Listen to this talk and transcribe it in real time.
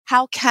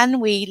how can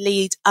we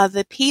lead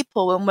other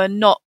people when we're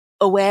not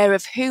aware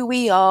of who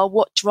we are,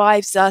 what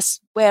drives us,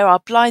 where our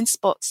blind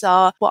spots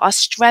are, what our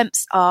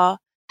strengths are,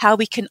 how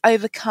we can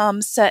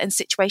overcome certain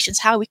situations,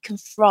 how we can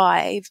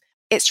thrive.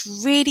 It's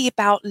really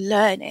about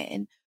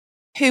learning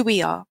who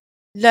we are,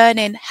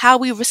 learning how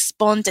we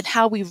respond and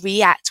how we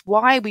react,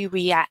 why we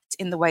react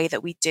in the way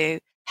that we do.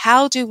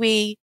 How do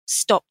we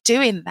stop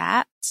doing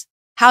that?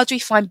 How do we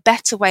find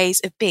better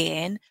ways of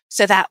being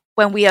so that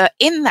when we are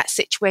in that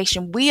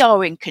situation, we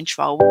are in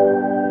control?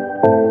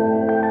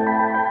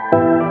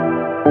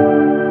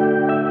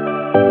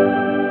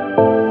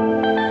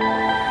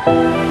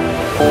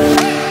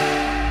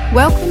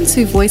 Welcome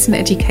to Voice in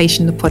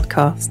Education, the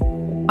podcast.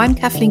 I'm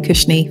Kathleen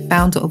Cushney,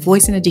 founder of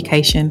Voice in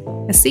Education,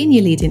 a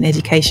senior lead in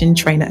education,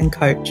 trainer and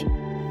coach.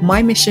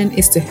 My mission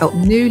is to help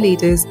new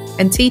leaders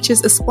and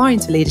teachers aspiring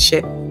to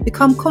leadership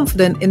become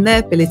confident in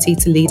their ability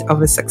to lead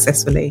others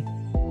successfully.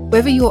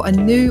 Whether you're a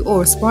new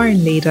or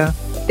aspiring leader,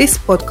 this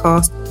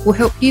podcast will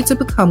help you to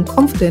become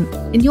confident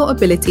in your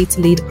ability to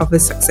lead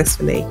others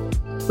successfully.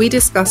 We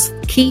discuss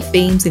key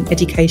themes in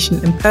education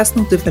and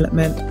personal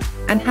development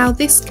and how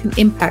this can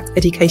impact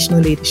educational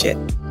leadership.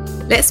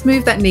 Let's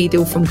move that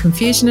needle from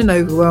confusion and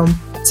overwhelm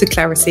to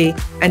clarity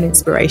and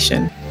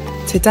inspiration.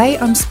 Today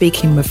I'm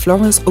speaking with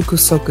Florence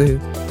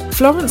Ogunsogbu.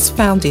 Florence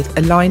founded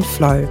Aligned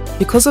Flow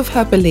because of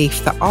her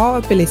belief that our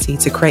ability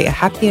to create a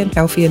happier and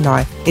healthier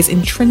life is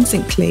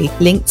intrinsically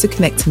linked to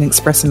connecting and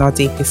expressing our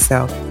deepest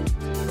self.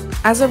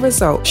 As a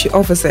result, she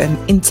offers an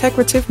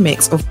integrative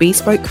mix of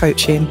bespoke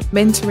coaching,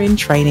 mentoring,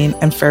 training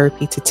and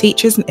therapy to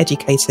teachers and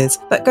educators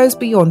that goes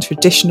beyond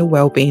traditional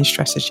wellbeing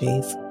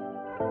strategies.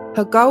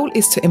 Her goal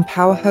is to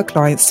empower her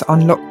clients to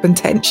unlock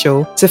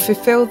potential to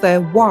fulfill their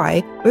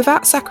why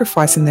without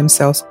sacrificing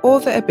themselves or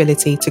their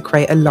ability to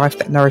create a life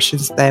that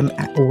nourishes them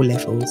at all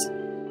levels.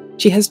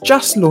 She has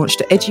just launched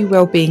the Edu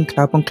Wellbeing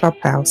Club on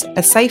Clubhouse,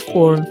 a safe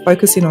forum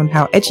focusing on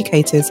how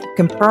educators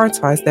can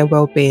prioritise their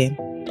wellbeing.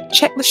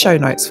 Check the show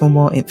notes for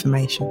more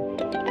information.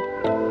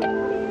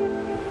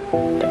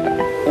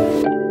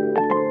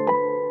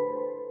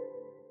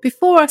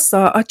 Before I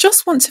start, I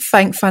just want to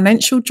thank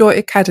Financial Joy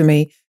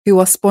Academy, who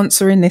are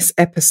sponsoring this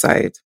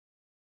episode.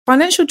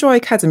 Financial Joy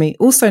Academy,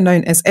 also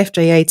known as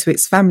FJA to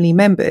its family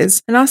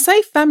members, and I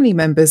say family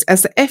members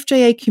as the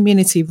FJA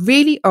community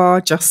really are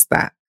just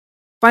that.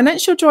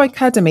 Financial Joy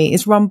Academy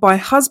is run by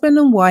husband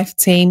and wife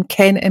team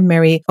Ken and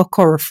Mary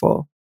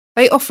Okorafor.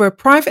 They offer a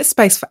private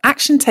space for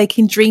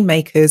action-taking dream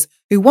makers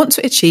who want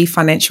to achieve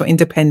financial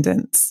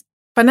independence.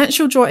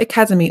 Financial Joy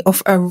Academy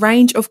offer a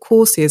range of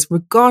courses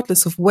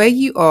regardless of where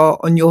you are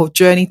on your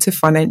journey to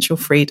financial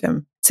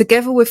freedom.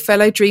 Together with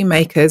fellow dream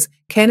makers,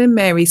 Ken and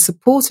Mary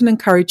support and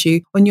encourage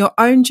you on your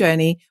own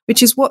journey,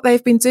 which is what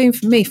they've been doing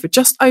for me for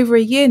just over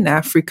a year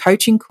now through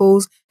coaching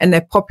calls and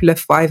their popular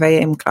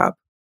 5am club.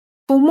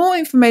 For more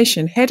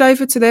information, head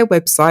over to their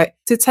website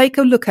to take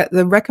a look at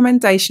the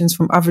recommendations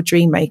from other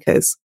dream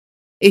makers.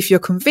 If you're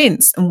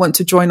convinced and want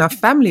to join our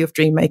family of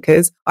dream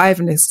makers, I have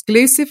an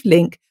exclusive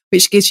link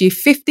which gives you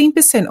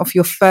 15% off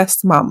your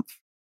first month.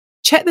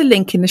 Check the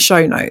link in the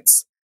show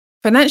notes.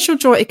 Financial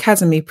Joy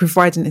Academy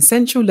provides an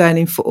essential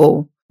learning for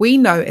all. We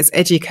know as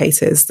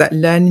educators that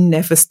learning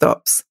never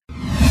stops.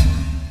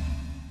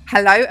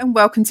 Hello and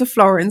welcome to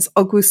Florence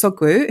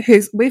Ogunsogbu,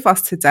 who's with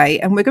us today,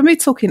 and we're going to be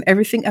talking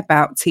everything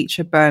about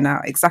teacher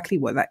burnout, exactly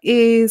what that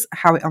is,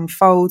 how it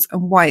unfolds,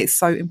 and why it's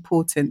so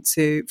important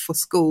for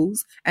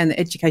schools and the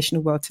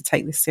educational world to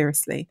take this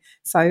seriously.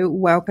 So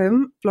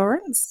welcome,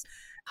 Florence.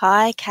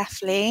 Hi,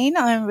 Kathleen.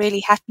 I'm really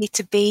happy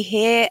to be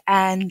here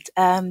and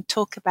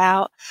talk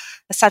about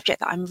a subject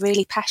that I'm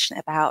really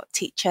passionate about,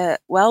 teacher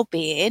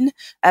wellbeing,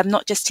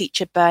 not just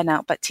teacher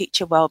burnout, but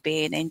teacher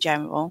wellbeing in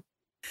general.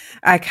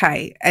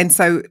 Okay, and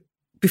so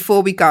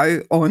before we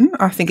go on,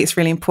 I think it's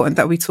really important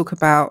that we talk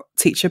about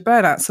teacher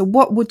burnout. So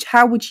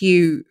how would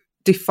you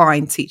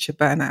define teacher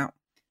burnout?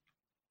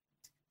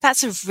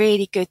 That's a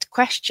really good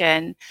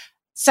question.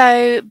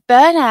 So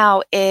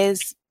burnout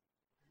is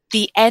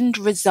the end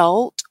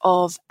result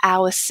of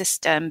our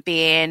system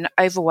being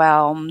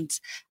overwhelmed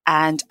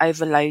and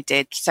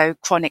overloaded. So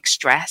chronic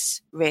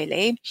stress,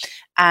 really.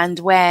 And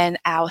when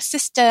our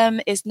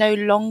system is no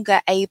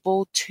longer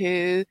able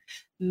to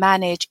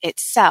manage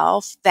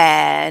itself,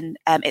 then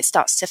it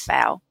starts to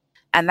fail.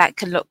 And that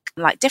can look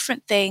like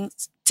different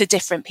things to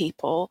different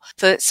people.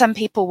 For some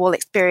people will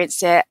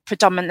experience it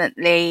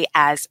predominantly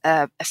as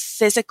a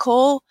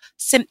physical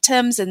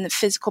symptoms and the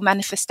physical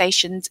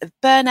manifestations of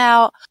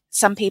burnout.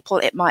 Some people,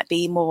 it might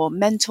be more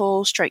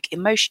mental, stroke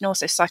emotional,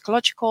 so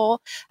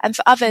psychological. And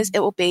for others, it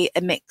will be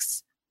a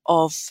mix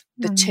of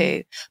the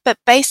two. But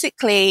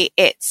basically,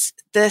 it's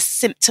the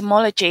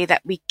symptomology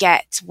that we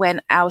get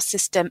when our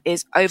system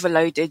is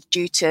overloaded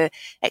due to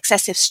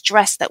excessive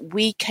stress that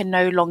we can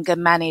no longer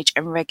manage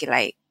and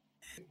regulate.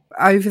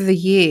 Over the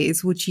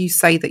years, would you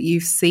say that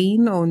you've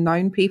seen or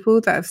known people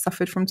that have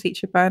suffered from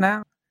teacher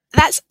burnout?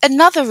 That's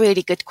another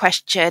really good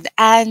question.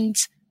 And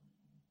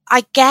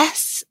I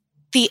guess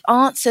the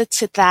answer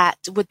to that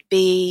would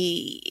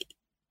be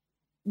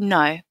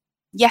no.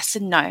 Yes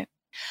and no.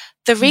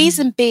 The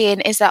reason being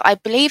is that I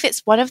believe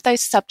it's one of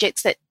those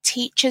subjects that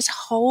teachers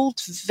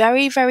hold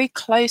very, very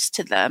close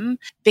to them,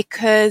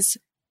 because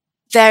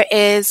there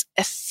is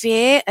a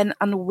fear and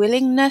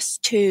unwillingness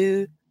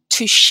to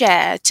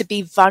share, to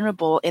be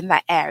vulnerable in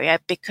that area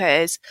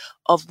because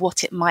of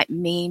what it might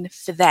mean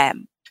for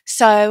them.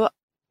 So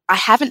I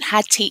haven't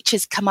had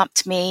teachers come up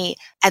to me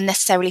and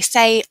necessarily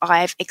say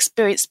I've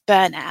experienced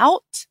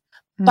burnout,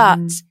 but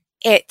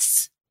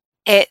it's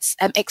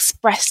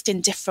expressed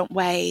in different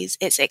ways.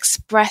 It's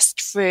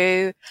expressed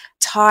through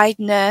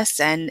tiredness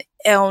and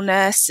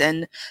illness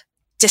and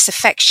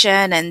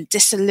disaffection and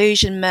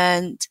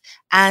disillusionment,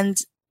 and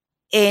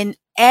in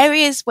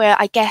areas where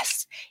I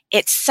guess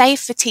it's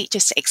safe for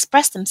teachers to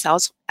express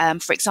themselves,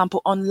 for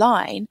example,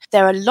 online,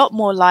 they're a lot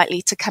more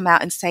likely to come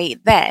out and say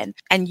it then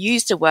and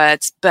use the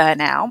words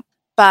burnout.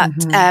 But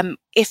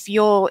if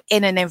you're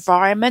in an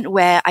environment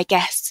where I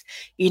guess,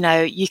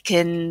 you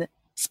can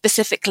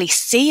specifically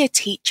see a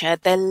teacher,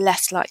 they're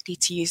less likely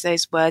to use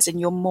those words, and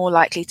you're more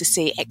likely to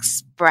see it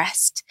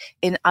expressed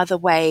in other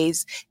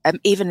ways,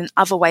 even in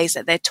other ways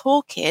that they're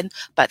talking,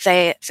 but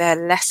they're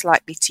less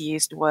likely to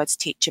use the words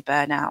teacher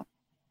burnout.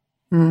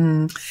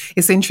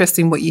 It's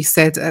interesting what you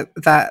said,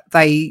 that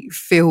they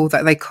feel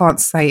that they can't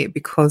say it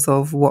because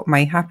of what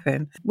may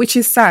happen, which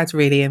is sad,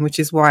 really, and which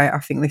is why I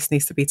think this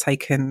needs to be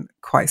taken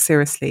quite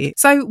seriously.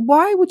 So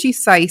why would you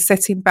say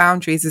setting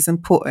boundaries is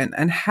important,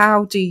 and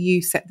how do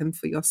you set them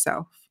for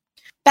yourself?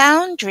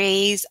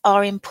 Boundaries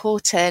are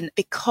important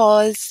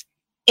because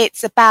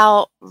it's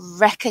about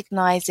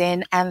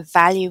recognizing and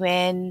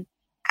valuing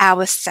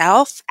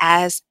ourselves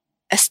as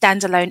a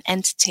standalone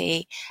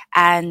entity,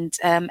 and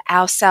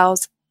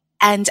ourselves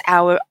and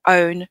our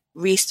own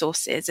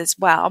resources as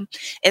well.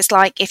 It's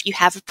like if you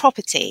have a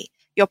property,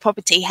 your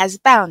property has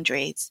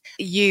boundaries.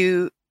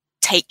 You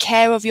take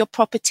care of your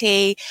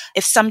property.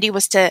 If somebody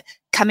was to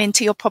come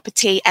into your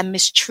property and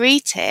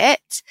mistreat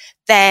it,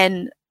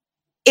 then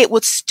it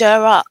would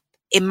stir up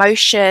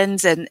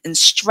emotions and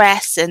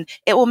stress, and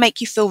it will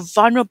make you feel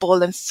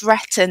vulnerable and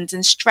threatened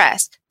and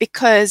stressed,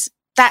 because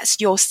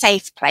that's your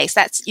safe place.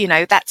 That's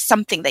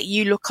something that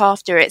you look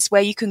after. It's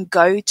where you can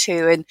go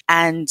to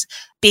and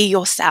be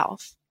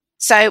yourself.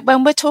 So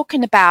when we're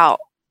talking about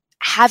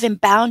having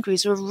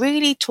boundaries, we're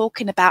really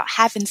talking about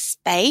having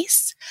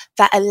space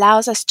that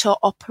allows us to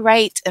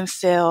operate and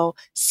feel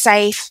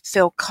safe,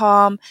 feel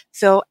calm,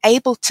 feel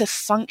able to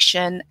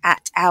function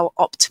at our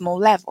optimal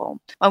level.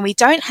 When we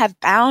don't have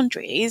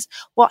boundaries,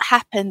 what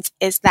happens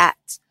is that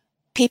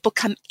people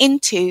come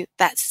into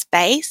that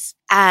space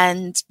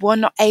and we're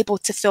not able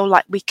to feel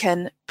like we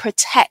can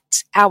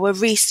protect our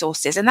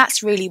resources. And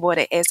that's really what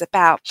it is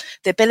about,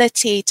 the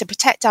ability to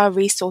protect our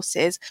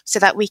resources so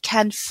that we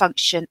can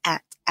function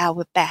at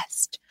our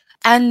best.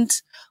 And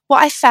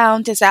what I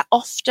found is that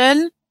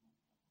often,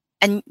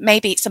 and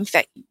maybe it's something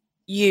that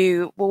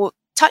you will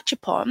touch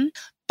upon,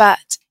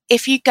 but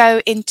if you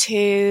go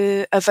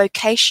into a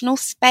vocational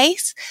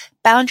space,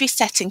 boundary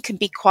setting can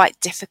be quite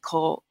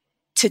difficult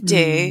to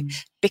do,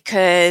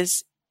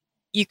 because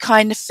you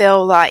kind of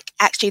feel like,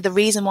 actually, the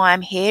reason why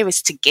I'm here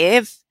is to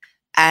give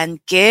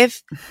and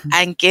give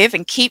and give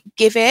and keep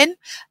giving.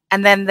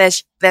 And then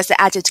there's the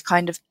added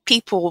kind of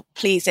people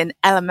pleasing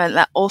element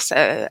that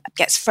also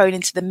gets thrown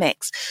into the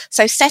mix.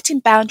 So setting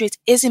boundaries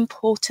is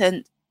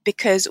important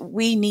because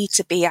we need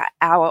to be at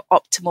our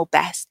optimal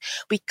best.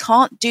 We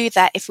can't do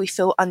that if we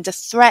feel under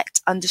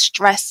threat, under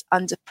stress,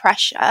 under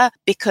pressure,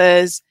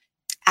 because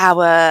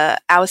our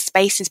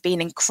space is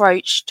being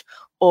encroached,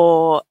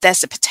 or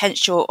there's a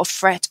potential of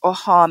threat or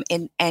harm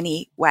in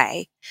any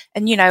way.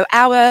 And,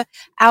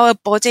 our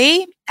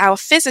body, our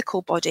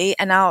physical body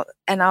and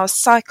our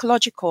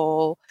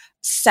psychological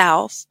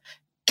self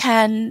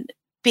can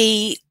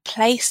be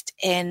placed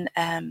in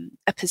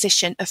a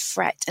position of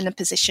threat and a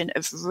position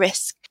of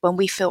risk when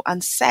we feel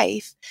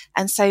unsafe.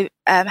 And so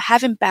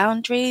having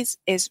boundaries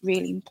is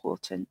really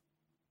important.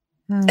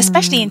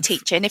 Especially in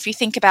teaching, if you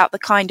think about the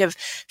kind of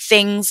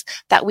things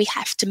that we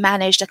have to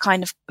manage, the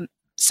kind of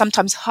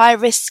sometimes high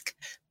risk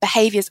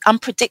behaviors,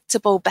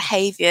 unpredictable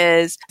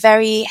behaviors,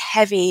 very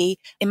heavy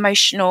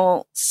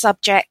emotional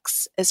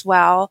subjects as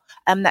well,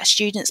 that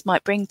students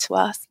might bring to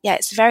us. Yeah,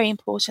 it's very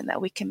important that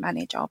we can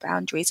manage our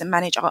boundaries and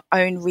manage our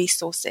own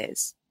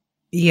resources.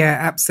 Yeah,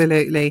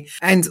 absolutely.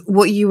 And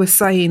what you were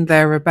saying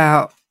there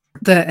about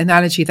the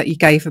analogy that you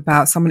gave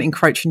about someone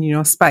encroaching in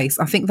your space,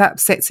 I think that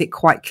sets it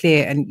quite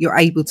clear, and you're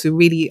able to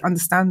really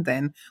understand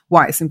then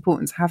why it's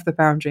important to have the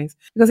boundaries.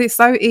 Because it's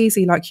so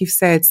easy, like you've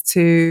said,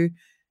 to,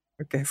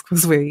 I guess,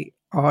 because we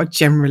are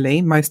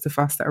generally, most of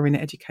us that are in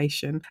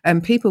education,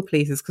 people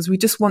pleasers, because we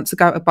just want to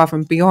go above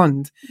and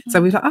beyond. So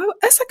we're like, oh,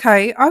 that's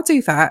okay, I'll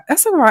do that.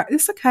 That's all right,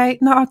 it's okay.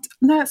 No,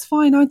 it's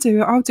fine, I'll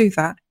do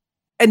that.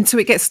 Until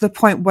it gets to the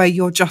point where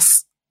you're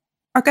just,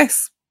 I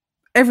guess,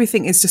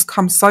 everything is just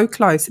come so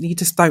close and you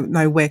just don't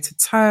know where to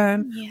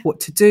turn, what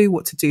to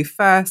do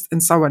first,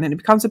 and so on. And it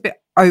becomes a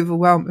bit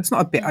overwhelming. It's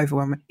not a bit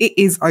overwhelming. It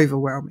is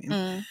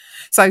overwhelming.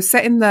 So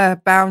setting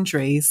the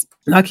boundaries,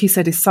 like you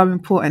said, is so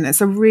important.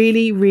 It's a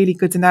really, really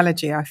good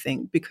analogy, I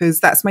think, because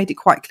that's made it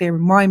quite clear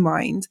in my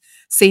mind,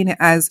 seeing it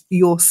as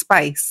your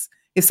space.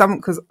 If someone,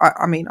 because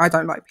I mean, I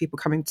don't like people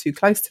coming too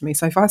close to me.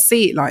 So if I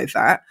see it like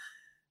that,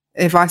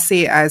 if I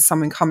see it as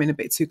someone coming a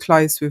bit too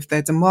close with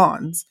their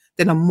demands,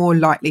 then I'm more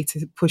likely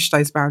to push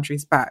those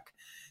boundaries back.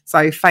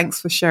 So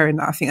thanks for sharing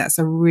that. I think that's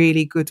a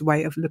really good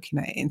way of looking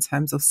at it in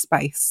terms of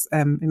space.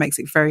 It makes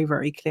it very,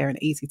 very clear and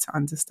easy to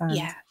understand.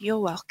 Yeah, you're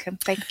welcome.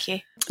 Thank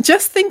you.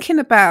 Just thinking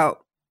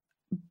about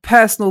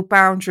personal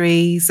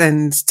boundaries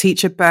and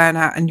teacher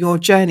burnout and your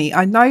journey,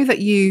 I know that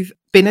you've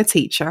been a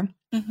teacher.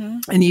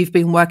 And you've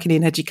been working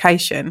in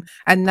education,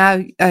 and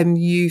now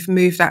you've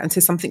moved out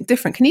into something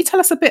different. Can you tell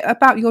us a bit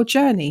about your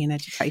journey in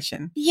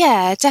education?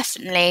 Yeah,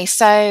 definitely.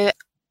 So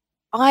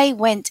I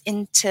went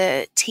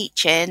into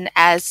teaching,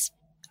 as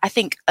I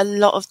think a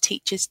lot of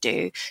teachers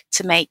do,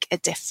 to make a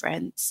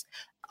difference.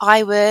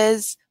 I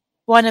was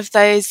one of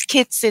those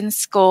kids in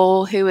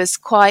school who was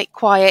quite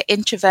quiet,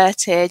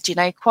 introverted,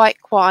 quite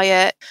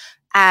quiet,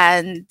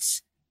 and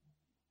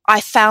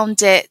I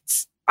found it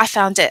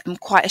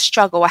quite a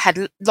struggle. I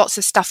had lots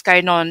of stuff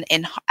going on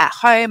at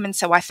home, and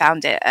so I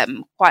found it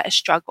quite a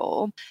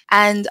struggle.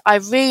 And I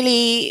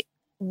really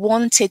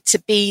wanted to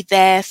be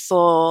there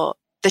for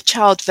the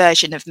child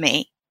version of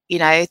me,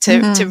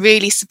 to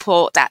really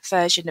support that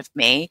version of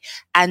me,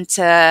 and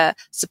to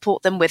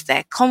support them with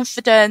their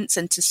confidence,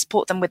 and to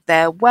support them with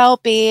their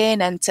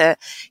well-being, and to,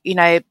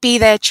 be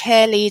their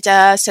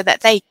cheerleader so that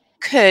they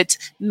could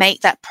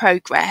make that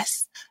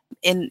progress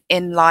in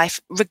life,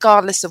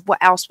 regardless of what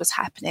else was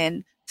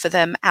happening for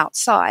them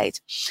outside.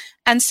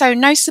 And so,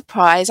 no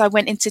surprise, I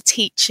went into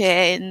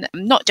teaching,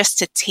 not just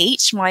to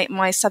teach.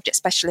 My subject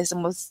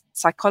specialism was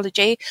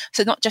psychology.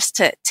 So not just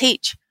to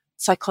teach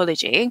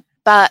psychology,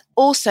 but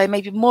also,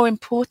 maybe more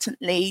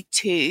importantly,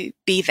 to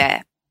be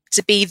there,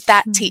 to be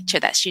that teacher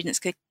that students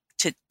could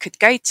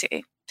go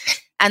to.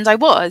 And I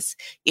was,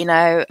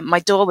 my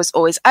door was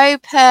always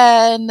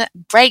open,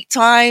 break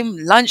time,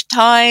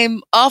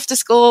 lunchtime, after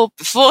school,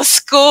 before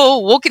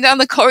school, walking down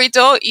the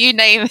corridor, you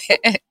name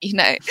it,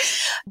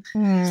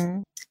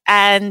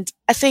 And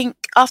I think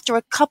after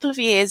a couple of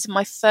years in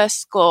my first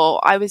school,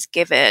 I was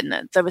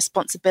given the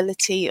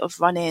responsibility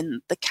of running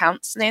the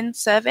counselling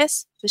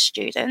service for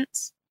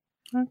students.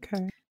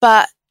 Okay.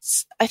 But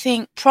I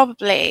think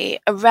probably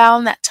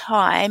around that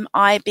time,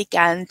 I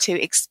began to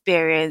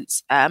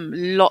experience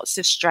lots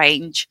of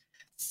strange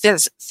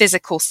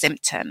physical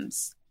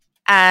symptoms.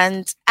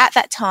 And at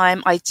that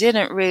time, I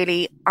didn't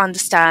really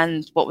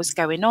understand what was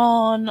going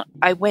on.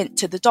 I went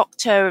to the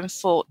doctor and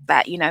thought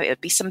that, it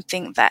would be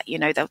something that,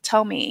 they'll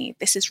tell me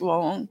this is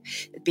wrong.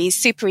 It'd be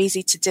super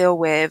easy to deal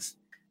with.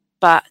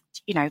 But,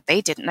 they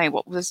didn't know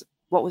what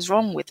was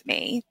wrong with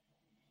me.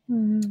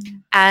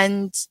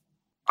 And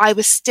I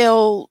was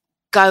still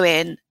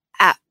going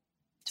at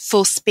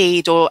full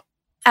speed, or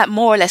at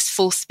more or less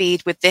full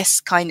speed, with this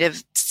kind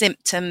of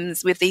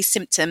symptoms, with these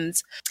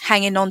symptoms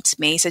hanging on to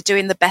me. So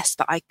doing the best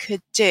that I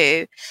could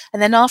do.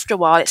 And then after a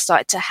while, it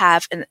started to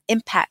have an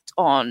impact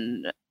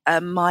on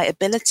my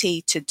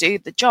ability to do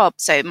the job.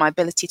 So my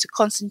ability to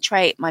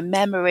concentrate, my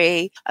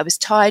memory. I was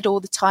tired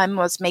all the time.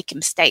 I was making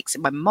mistakes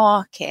in my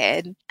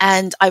marking.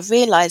 And I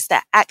realized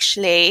that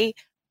actually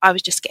I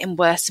was just getting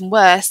worse and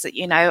worse. That,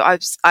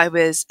 I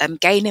was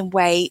gaining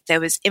weight. There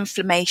was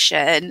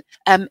inflammation.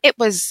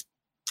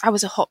 I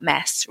was a hot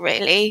mess,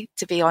 really,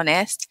 to be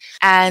honest.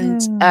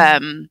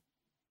 And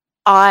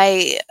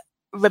I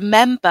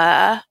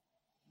remember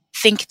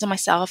thinking to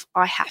myself,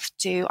 I have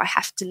to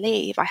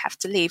leave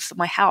for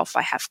my health.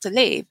 I have to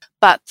leave.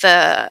 But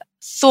the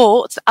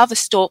other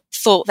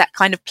thought that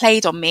kind of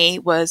played on me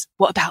was,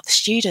 what about the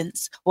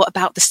students? What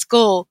about the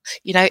school?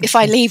 If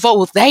I leave, what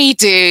will they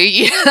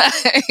do?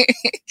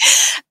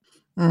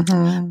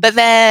 But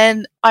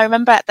then I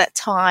remember at that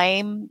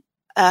time,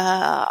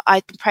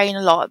 I'd been praying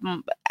a lot,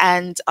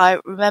 and I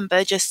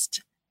remember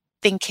just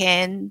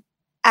thinking,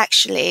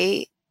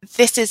 actually,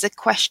 this is a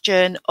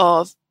question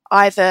of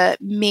either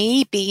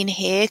me being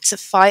here to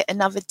fight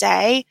another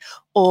day,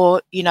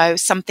 or,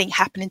 something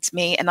happening to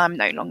me and I'm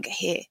no longer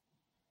here.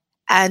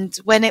 And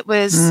when it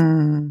was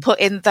put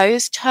in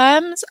those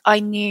terms, I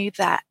knew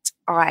that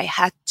I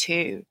had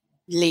to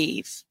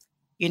leave,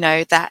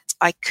 that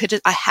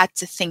I had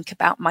to think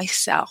about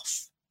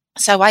myself.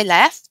 So I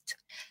left,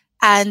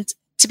 and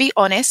to be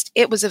honest,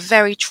 it was a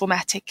very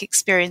traumatic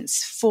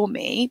experience for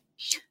me.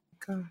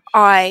 Gosh.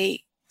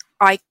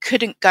 I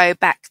couldn't go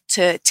back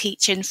to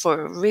teaching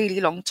for a really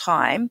long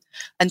time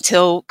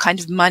until kind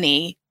of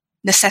money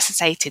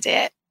necessitated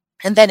it.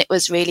 And then it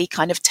was really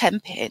kind of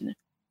temping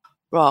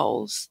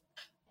roles.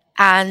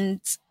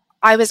 And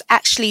I was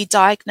actually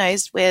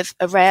diagnosed with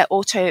a rare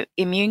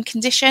autoimmune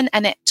condition,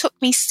 and it took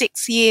me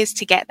 6 years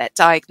to get that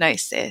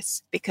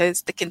diagnosis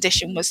because the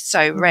condition was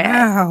so rare.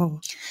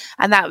 Wow.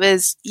 And that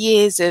was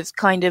years of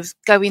kind of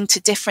going to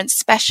different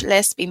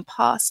specialists, being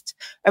passed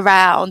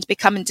around,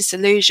 becoming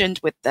disillusioned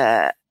with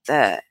the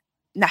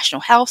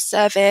National Health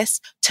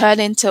Service,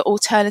 turning to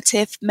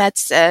alternative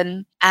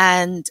medicine,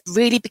 and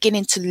really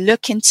beginning to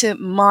look into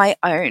my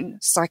own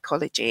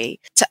psychology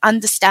to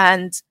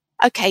understand,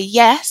 okay,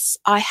 yes,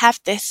 I have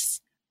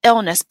this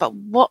illness, but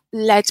what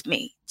led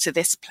me to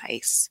this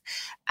place?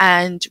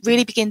 And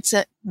really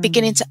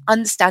beginning to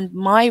understand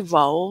my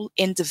role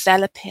in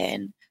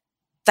developing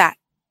that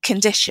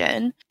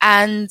condition.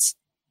 And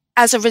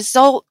as a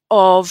result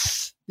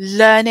of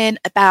learning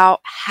about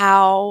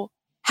how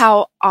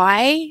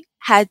I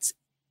had,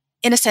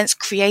 in a sense,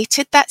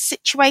 created that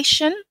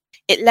situation,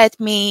 it led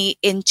me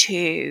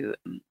into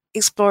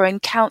exploring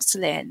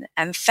counseling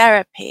and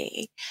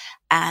therapy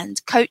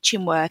and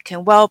coaching work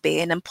and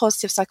well-being and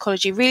positive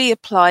psychology, really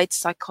applied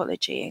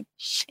psychology,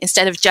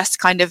 instead of just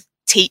kind of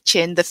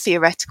teaching the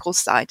theoretical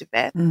side of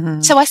it.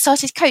 Mm-hmm. So I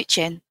started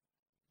coaching,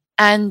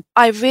 and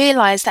I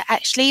realized that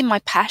actually my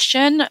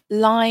passion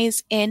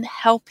lies in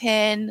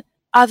helping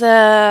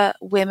other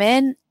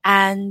women,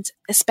 and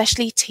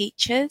especially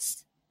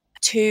teachers,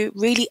 to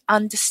really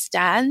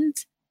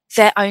understand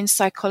their own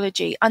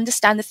psychology,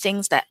 understand the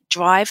things that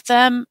drive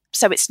them.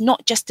 So it's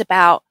not just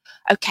about,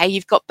 okay,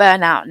 you've got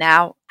burnout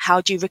now,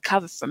 how do you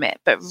recover from it?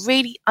 But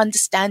really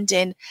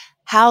understanding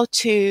how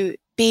to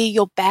be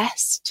your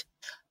best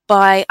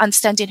by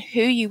understanding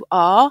who you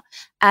are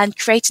and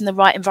creating the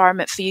right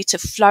environment for you to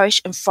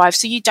flourish and thrive,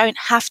 so you don't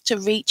have to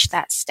reach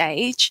that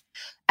stage.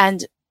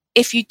 And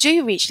if you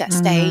do reach that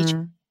stage,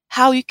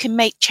 how you can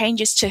make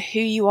changes to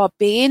who you are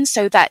being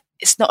so that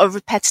it's not a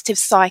repetitive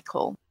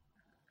cycle.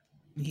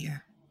 Yeah.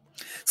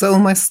 So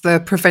almost the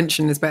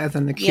prevention is better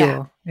than the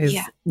cure is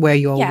where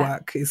your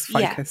work is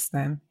focused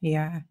then.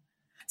 Yeah.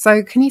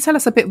 So can you tell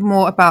us a bit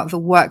more about the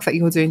work that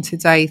you're doing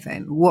today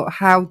then?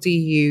 How do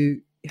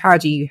you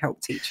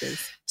help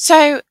teachers?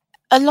 So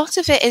a lot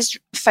of it is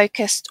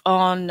focused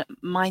on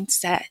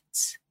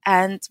mindset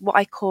and what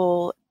I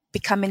call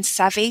becoming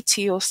savvy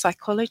to your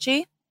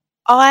psychology.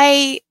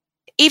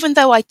 Even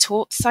though I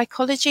taught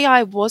psychology,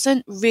 I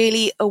wasn't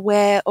really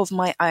aware of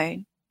my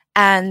own.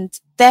 And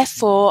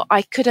therefore,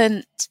 I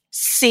couldn't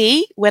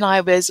see when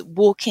I was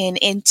walking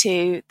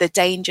into the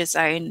danger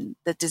zone,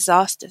 the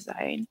disaster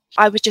zone.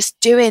 I was just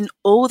doing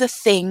all the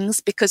things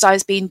because I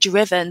was being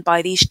driven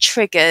by these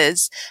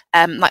triggers,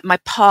 like my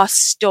past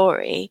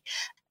story,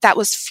 that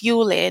was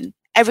fueling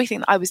everything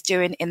that I was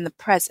doing in the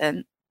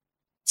present.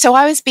 So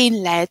I was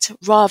being led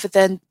rather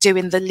than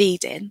doing the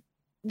leading.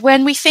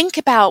 When we think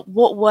about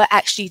what we're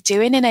actually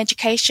doing in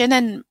education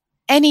and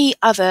any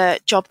other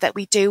job that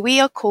we do, we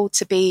are called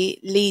to be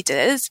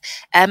leaders,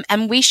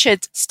 and we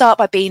should start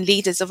by being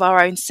leaders of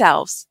our own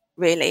selves,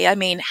 really. I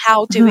mean,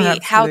 how can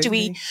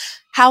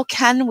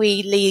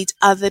we lead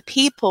other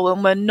people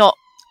when we're not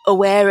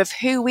aware of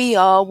who we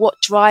are,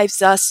 what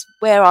drives us,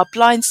 where our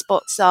blind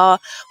spots are,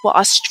 what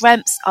our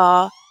strengths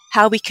are,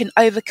 how we can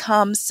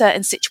overcome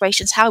certain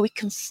situations, how we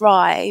can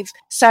thrive?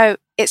 So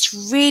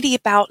it's really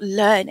about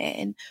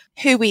learning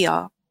who we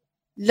are,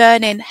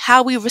 learning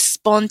how we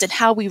respond and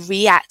how we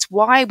react,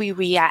 why we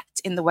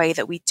react in the way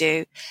that we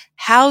do.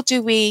 How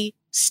do we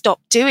stop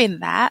doing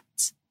that?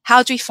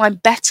 How do we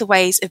find better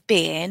ways of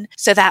being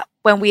so that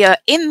when we are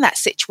in that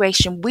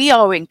situation, we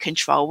are in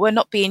control? We're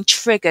not being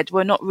triggered.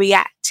 We're not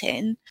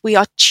reacting. We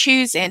are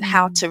choosing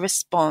how to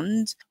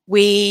respond.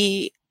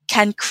 We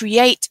can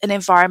create an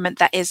environment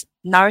that is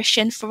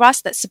nourishing for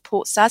us, that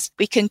supports us.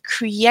 We can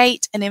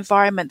create an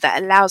environment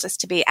that allows us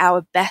to be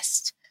our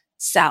best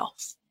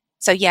self.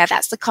 So yeah,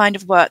 that's the kind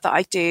of work that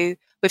I do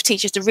with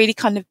teachers, the really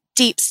kind of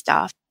deep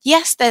stuff.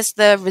 Yes, there's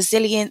the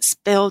resilience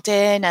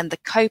building and the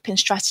coping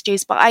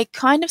strategies, but I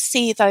kind of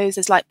see those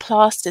as like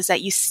plasters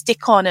that you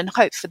stick on and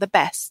hope for the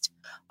best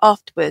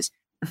afterwards.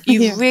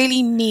 You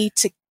really need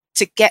to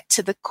get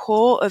to the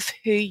core of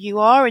who you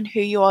are and who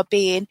you are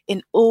being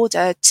in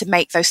order to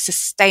make those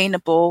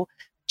sustainable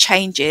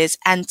changes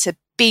and to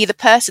be the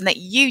person that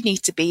you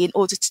need to be in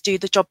order to do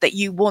the job that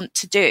you want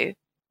to do.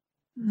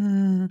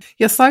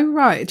 You're so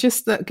right.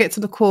 Just get to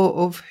the core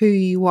of who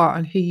you are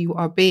and who you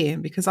are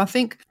being, because I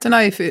don't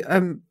know if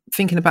I'm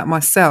thinking about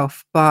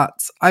myself,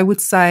 but I would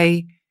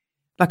say,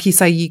 like you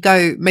say,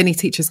 many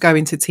teachers go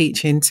into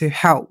teaching to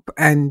help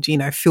and,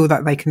 feel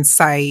that they can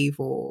save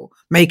or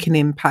make an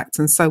impact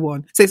and so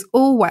on. So it's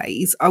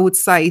always, I would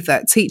say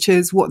that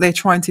teachers, what they're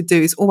trying to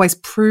do is always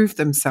prove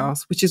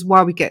themselves, which is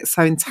why we get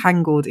so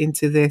entangled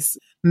into this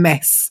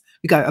mess.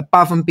 We go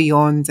above and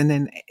beyond. And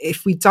then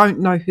if we don't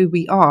know who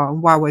we are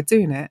and why we're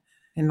doing it,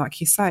 then like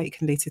you say, it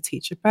can lead to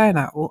teacher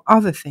burnout or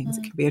other things.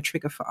 It can be a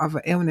trigger for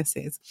other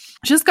illnesses.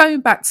 Just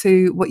going back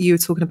to what you were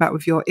talking about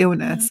with your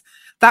illness,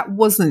 that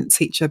wasn't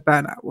teacher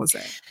burnout, was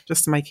it?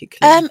 Just to make it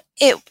clear.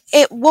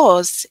 It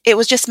was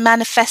just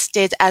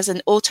manifested as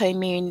an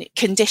autoimmune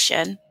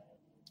condition.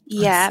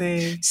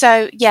 Yeah.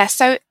 So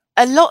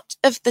a lot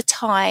of the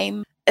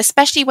time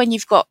especially when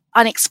you've got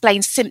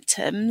unexplained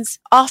symptoms,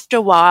 after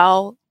a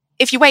while,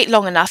 if you wait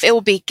long enough, it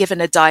will be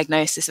given a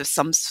diagnosis of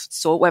some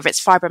sort, whether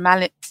it's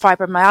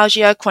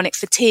fibromyalgia, chronic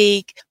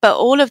fatigue, but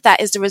all of that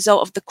is the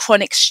result of the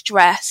chronic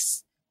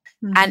stress.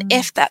 Mm-hmm. And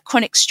if that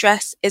chronic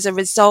stress is a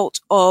result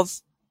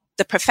of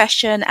the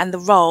profession and the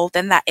role,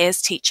 then that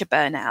is teacher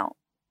burnout.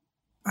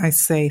 I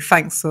see.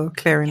 Thanks for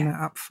clearing that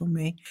up for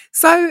me.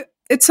 So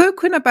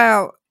talking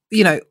about,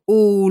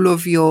 all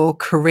of your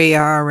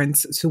career and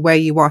to where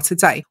you are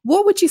today,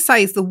 what would you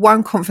say is the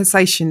one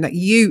conversation that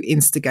you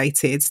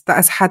instigated that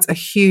has had a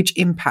huge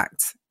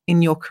impact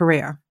in your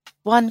career?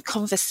 One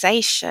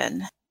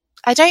conversation.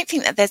 I don't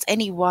think that there's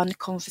any one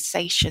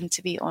conversation,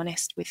 to be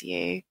honest with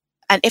you.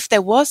 And if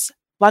there was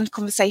one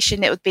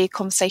conversation, it would be a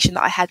conversation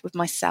that I had with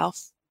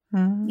myself.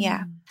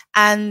 Yeah.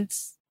 And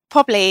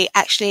probably,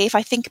 actually, if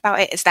I think about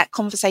it, it's that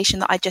conversation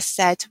that I just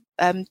said,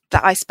 that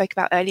I spoke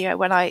about earlier,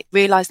 when I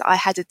realized that I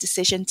had a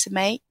decision to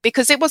make,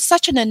 because it was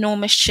such an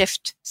enormous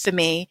shift for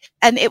me.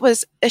 And it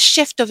was a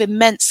shift of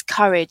immense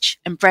courage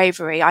and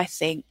bravery, I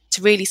think,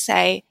 to really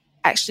say,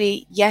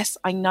 actually, yes,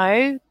 I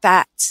know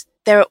that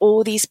there are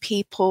all these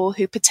people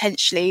who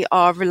potentially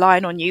are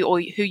relying on you,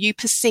 or who you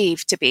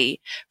perceive to be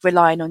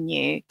relying on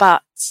you.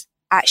 But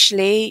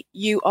actually,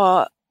 you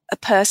are a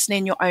person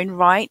in your own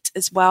right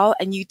as well,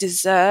 and you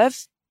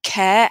deserve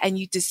care, and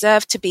you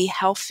deserve to be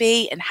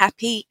healthy and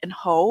happy and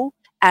whole,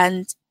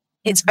 and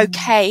it's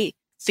okay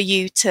for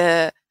you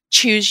to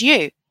choose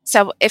you.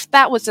 So if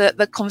that was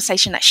the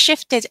conversation that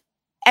shifted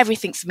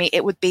everything for me,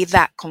 it would be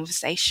that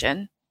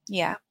conversation.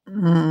 Yeah.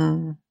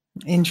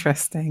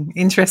 Interesting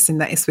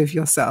that it's with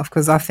yourself,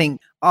 because I think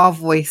our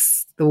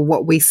voice, or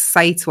what we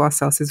say to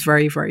ourselves, is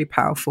very, very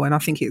powerful, and I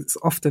think it's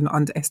often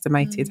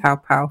underestimated how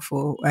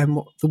powerful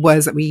what the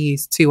words that we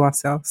use to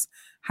ourselves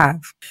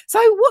have. So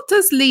what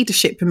does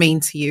leadership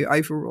mean to you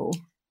overall,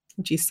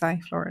 would you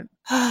say, Florence?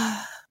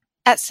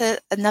 That's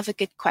another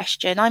good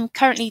question. I'm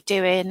currently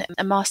doing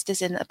a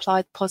master's in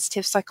applied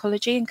positive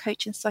psychology and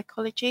coaching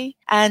psychology,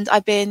 and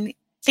I've been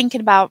thinking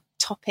about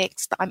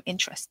topics that I'm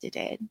interested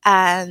in.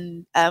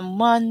 And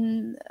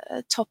one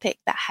topic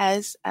that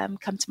has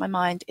come to my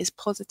mind is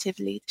positive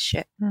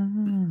leadership.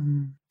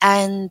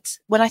 And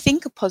when I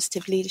think of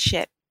positive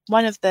leadership,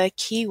 one of the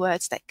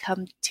keywords that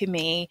come to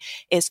me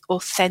is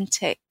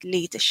authentic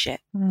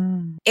leadership.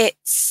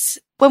 It's,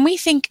 when we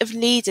think of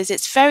leaders,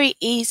 it's very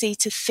easy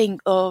to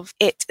think of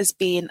it as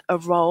being a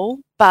role,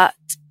 but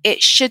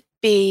it should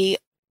be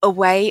a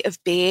way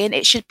of being.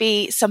 It should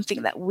be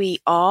something that we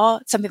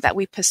are, something that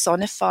we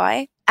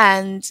personify,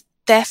 and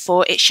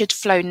therefore it should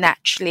flow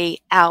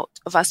naturally out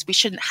of us. We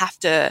shouldn't have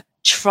to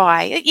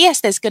try. Yes,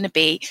 there's going to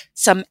be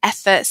some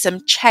effort,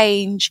 some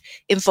change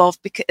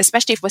involved, because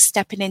especially if we're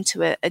stepping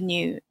into a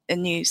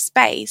new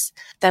space,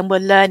 then we're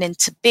learning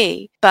to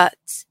be. But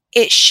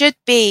it should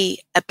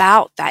be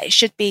about that. It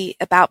should be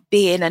about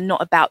being and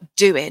not about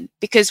doing,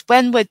 because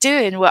when we're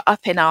doing, we're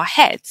up in our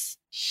heads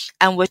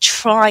and we're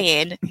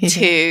trying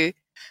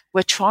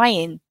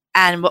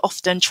and we're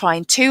often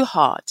trying too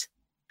hard.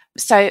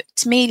 So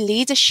to me,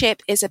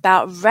 leadership is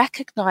about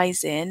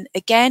recognizing,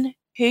 again,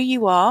 who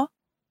you are,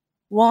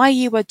 why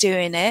you are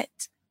doing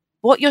it,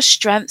 what your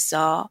strengths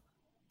are,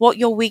 what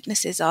your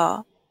weaknesses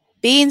are,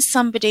 being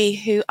somebody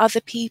who other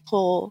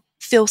people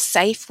feel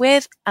safe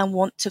with and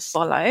want to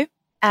follow.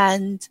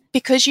 And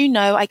because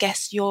I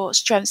guess, your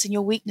strengths and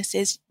your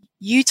weaknesses,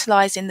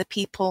 utilizing the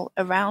people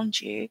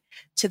around you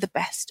to the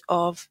best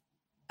of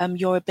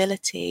your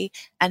ability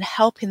and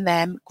helping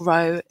them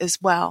grow as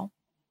well.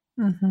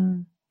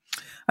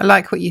 I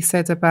like what you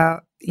said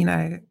about,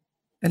 a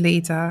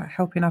leader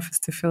helping others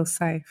to feel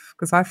safe,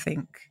 because I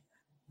think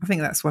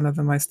that's one of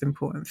the most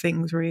important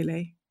things,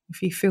 really.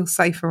 If you feel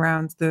safe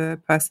around the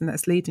person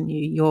that's leading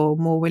you, you're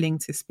more willing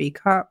to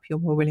speak up, you're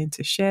more willing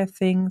to share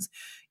things,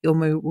 you're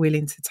more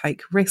willing to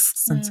take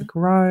risks and to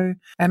grow.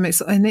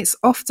 It's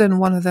often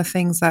one of the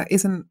things that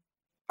isn't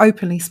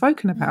openly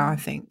spoken about, I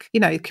think.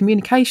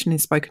 Communication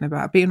is spoken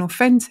about, being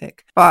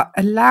authentic, but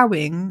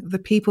allowing the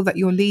people that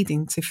you're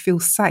leading to feel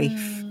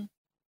safe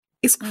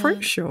is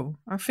crucial.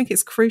 I think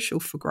it's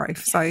crucial for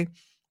growth. So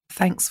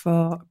thanks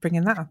for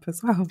bringing that up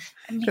as well.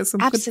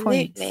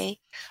 Absolutely.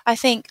 I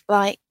think,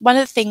 one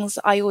of the things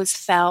I always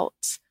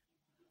felt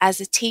as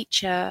a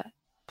teacher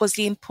was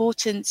the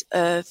importance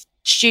of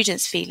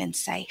students feeling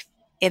safe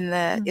in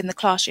the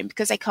classroom,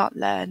 because they can't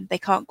learn, they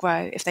can't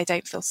grow if they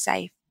don't feel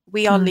safe.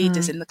 We are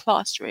leaders in the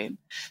classroom.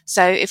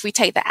 So if we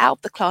take that out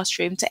of the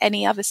classroom to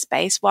any other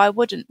space, why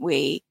wouldn't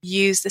we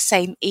use the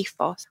same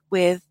ethos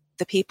with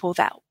the people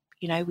that,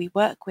 we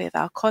work with,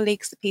 our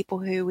colleagues, the people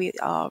who we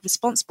are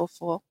responsible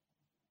for?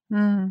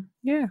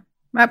 Yeah,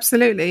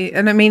 absolutely.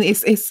 And I mean,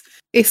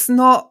 it's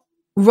not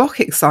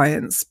rocket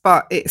science,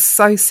 but it's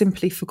so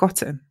simply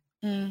forgotten.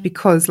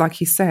 Because, like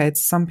you said,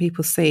 some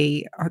people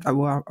see, I don't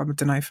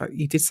know if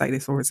you did say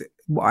this or is it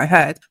what I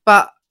heard,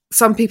 but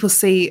some people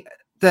see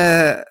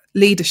the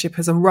leadership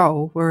as a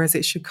role, whereas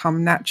it should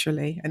come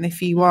naturally. And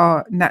if you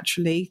are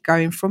naturally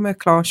going from a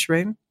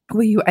classroom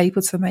where you're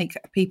able to make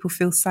people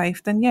feel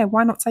safe, then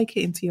why not take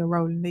it into your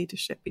role in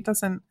leadership? It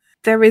doesn't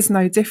there is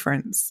no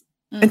difference.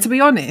 And to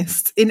be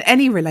honest, in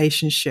any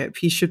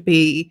relationship, you should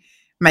be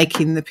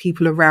making the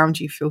people around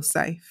you feel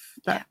safe.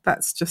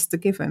 That's just a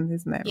given,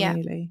 isn't it,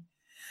 really?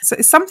 So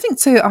it's something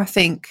to, I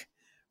think,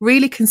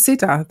 really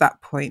consider at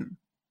that point,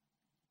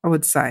 I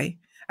would say.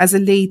 As a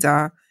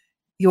leader,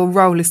 your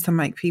role is to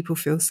make people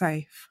feel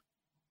safe.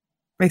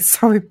 It's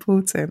so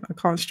important. I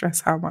can't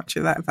stress how much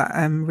of that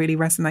really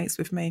resonates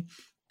with me.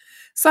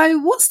 So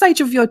what stage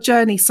of your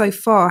journey so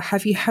far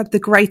have you had the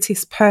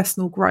greatest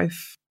personal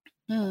growth?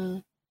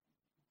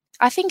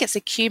 I think it's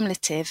a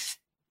cumulative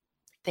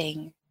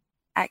thing,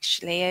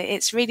 actually.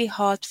 It's really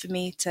hard for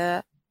me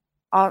to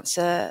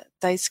answer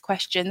those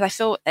questions. I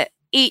feel at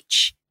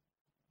each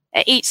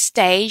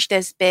stage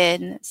there's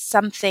been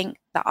something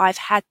that I've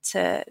had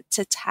to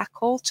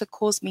tackle to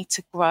cause me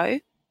to grow.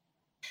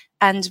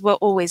 And we're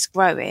always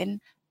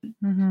growing.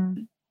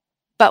 Mm-hmm.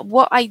 But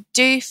what I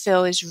do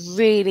feel is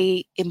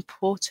really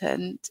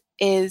important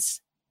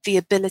is the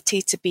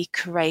ability to be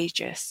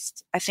courageous.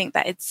 I think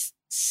that it's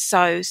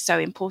so, so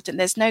important.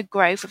 There's no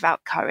growth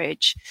without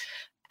courage.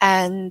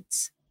 And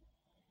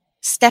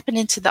stepping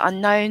into the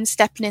unknown,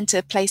 stepping into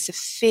a place of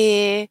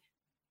fear,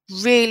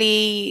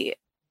 really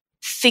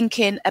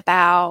thinking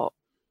about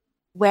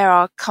where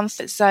our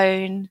comfort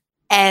zone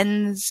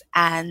ends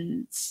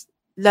and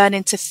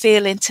learning to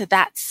feel into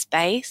that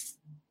space.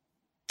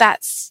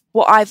 That's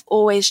what I've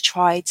always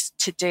tried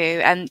to do.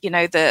 And, you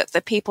know,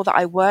 the people that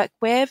I work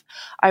with,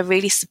 I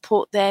really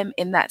support them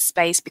in that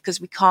space, because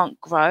we can't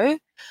grow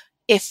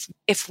if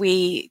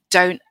we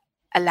don't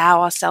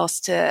allow ourselves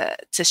to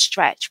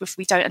stretch, if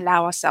we don't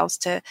allow ourselves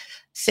to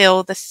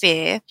feel the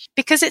fear,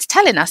 because it's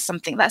telling us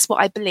something. That's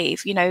what I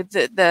believe. You know,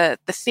 the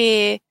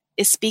fear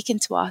is speaking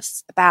to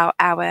us about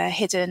our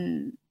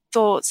hidden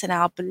thoughts and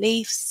our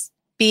beliefs.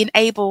 Being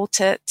able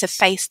to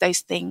face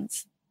those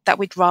things that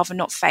we'd rather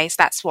not face,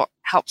 that's what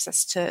helps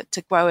us to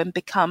grow and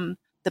become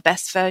the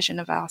best version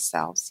of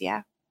ourselves.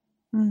 Yeah.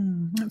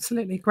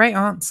 Absolutely. Great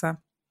answer.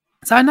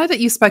 So I know that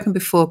you've spoken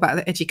before about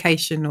the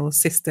educational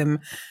system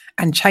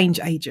and change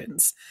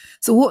agents.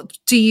 So what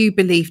do you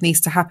believe needs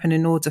to happen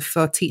in order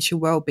for teacher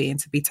wellbeing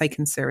to be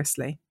taken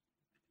seriously?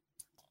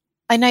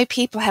 I know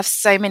people have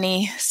so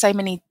many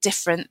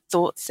different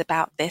thoughts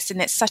about this,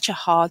 and it's such a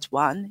hard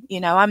one. You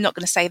know, I'm not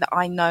going to say that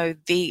I know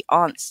the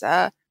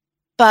answer,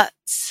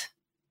 but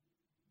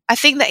I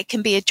think that it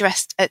can be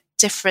addressed at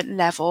different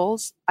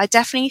levels. I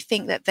definitely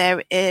think that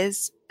there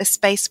is a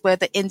space where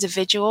the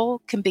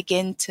individual can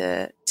begin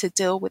to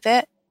deal with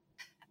it.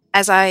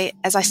 As I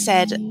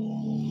said,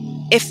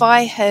 if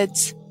I had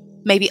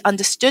maybe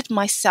understood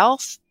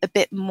myself a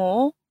bit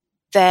more,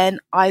 then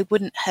I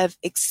wouldn't have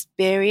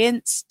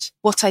experienced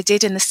what I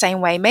did in the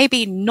same way.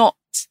 Maybe not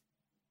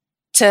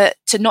to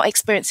not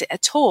experience it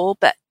at all,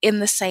 but in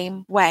the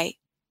same way.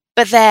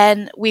 But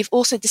then we've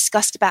also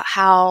discussed about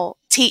how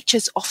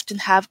teachers often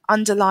have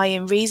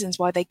underlying reasons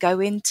why they go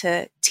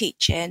into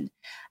teaching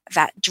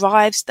that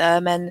drives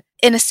them, and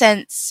in a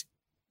sense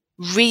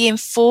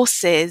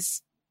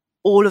reinforces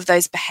all of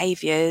those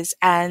behaviors.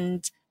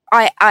 And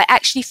I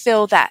actually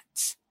feel that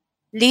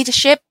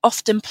leadership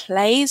often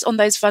plays on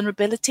those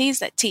vulnerabilities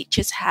that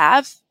teachers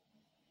have,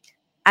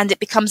 and it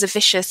becomes a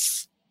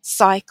vicious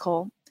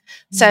cycle.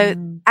 So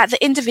at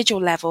the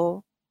individual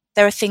level,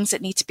 there are things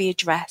that need to be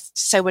addressed,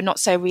 so we're not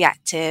so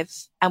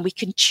reactive and we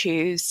can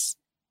choose.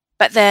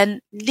 But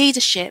then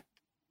leadership,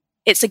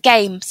 it's a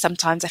game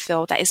sometimes, I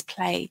feel, that is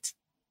played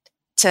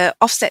to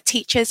offset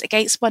teachers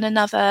against one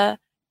another,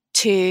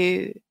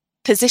 to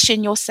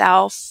position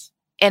yourself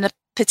in a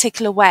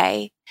particular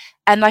way.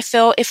 And I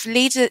feel if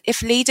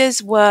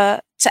leaders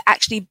were to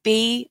actually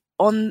be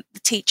on the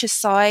teacher's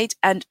side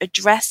and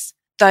address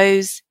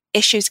those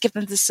issues, give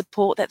them the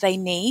support that they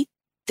need,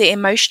 the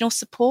emotional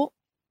support,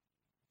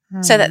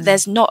 so that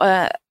there's not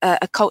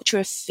a culture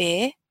of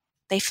fear.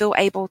 They feel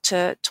able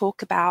to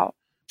talk about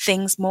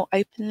things more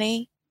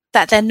openly,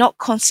 that they're not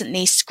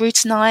constantly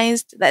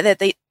scrutinized, that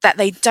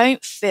they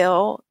don't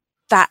feel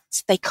that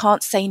they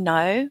can't say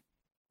no,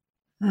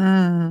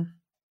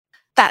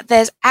 that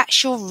there's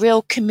actual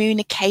real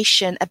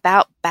communication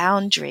about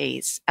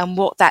boundaries and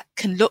what that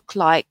can look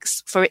like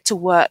for it to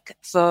work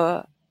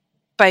for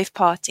both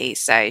parties,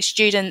 so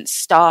students,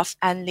 staff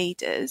and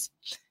leaders,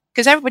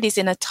 because everybody's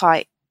in a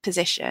tight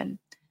position.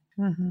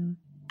 And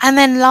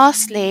then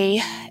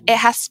lastly, it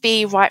has to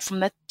be right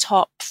from the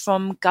top,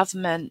 from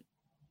government.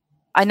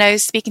 I know,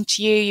 speaking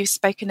to you, you've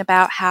spoken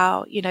about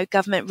how, you know,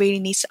 government really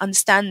needs to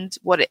understand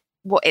what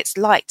it's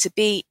like to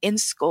be in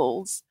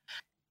schools.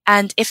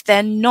 And if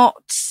they're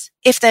not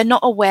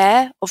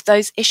aware of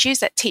those issues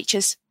that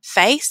teachers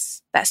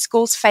face, that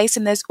schools face,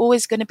 and there's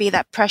always going to be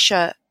that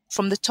pressure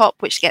from the top,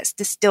 which gets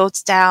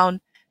distilled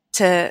down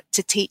to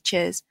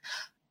teachers.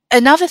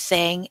 Another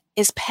thing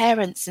is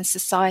parents and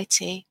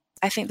society.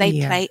 I think they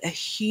play a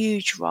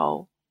huge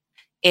role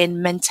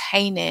in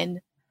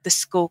maintaining the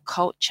school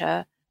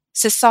culture.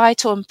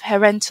 Societal and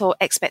parental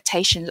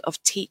expectations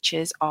of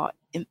teachers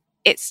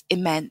it's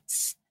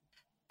immense.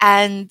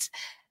 And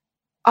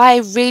I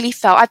really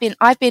felt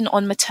I've been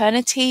on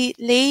maternity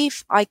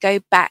leave. I go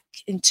back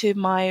into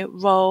my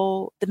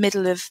role the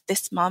middle of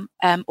this month,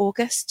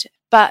 August.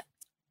 But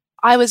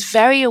I was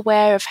very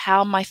aware of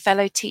how my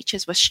fellow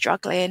teachers were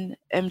struggling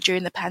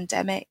during the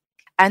pandemic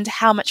and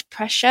how much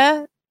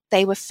pressure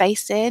they were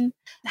facing,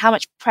 how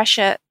much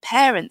pressure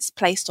parents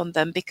placed on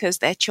them because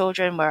their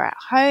children were at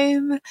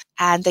home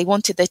and they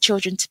wanted their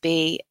children to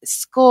be at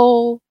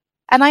school.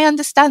 And I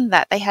understand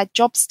that they had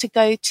jobs to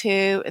go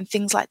to and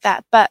things like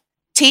that. But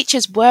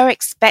teachers were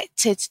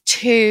expected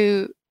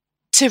to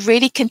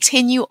really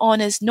continue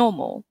on as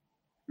normal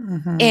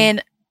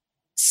in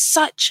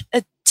such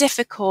a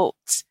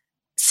difficult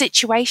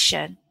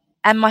situation.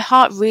 And my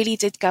heart really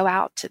did go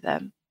out to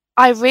them.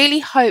 I really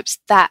hoped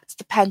that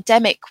the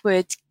pandemic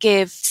would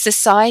give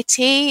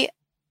society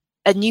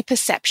a new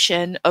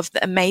perception of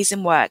the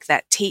amazing work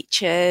that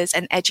teachers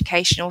and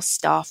educational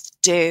staff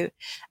do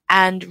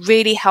and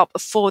really help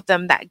afford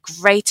them that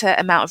greater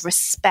amount of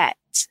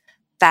respect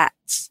that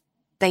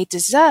they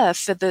deserve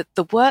for the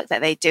work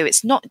that they do.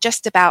 It's not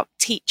just about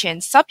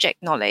teaching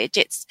subject knowledge.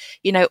 It's,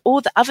 all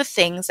the other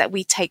things that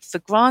we take for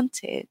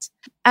granted.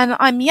 And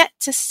I'm yet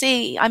to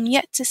see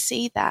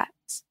that.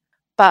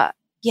 But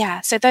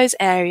yeah, so those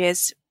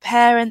areas,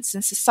 parents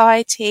and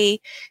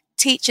society,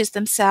 teachers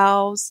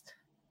themselves,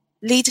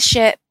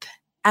 leadership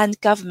and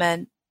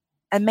government,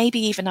 and maybe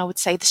even I would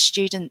say the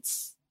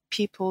students,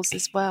 pupils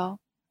as well.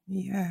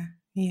 Yeah,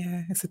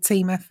 it's a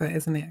team effort,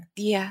 isn't it?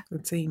 Yeah.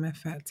 It's a team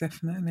effort,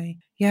 definitely.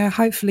 Yeah,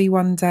 hopefully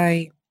one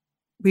day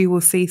we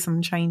will see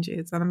some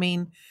changes. And I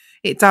mean,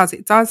 it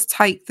does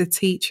take the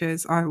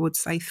teachers, I would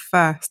say,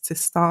 first to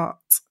start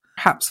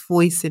perhaps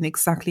voicing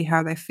exactly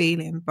how they're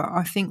feeling. But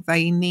I think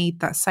they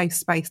need that safe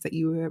space that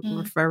you were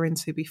referring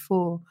to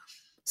before.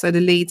 So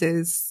the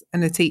leaders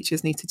and the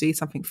teachers need to do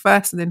something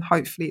first, and then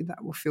hopefully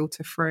that will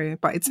filter through.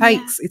 But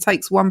it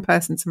takes one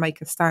person to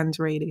make a stand,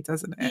 really,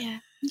 doesn't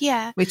it?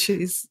 Yeah. Which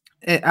is,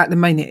 at the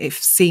moment, it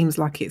seems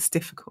like it's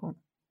difficult.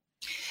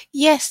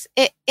 Yes,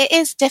 it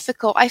is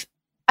difficult.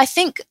 I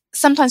think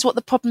sometimes what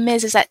the problem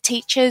is that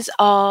teachers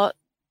are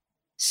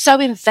so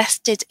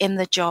invested in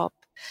the job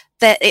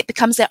that it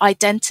becomes their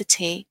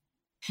identity,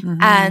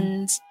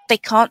 and they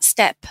can't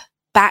step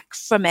back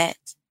from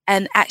it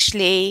and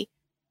actually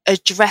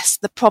address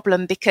the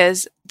problem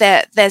because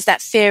there's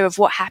that fear of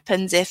what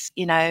happens if,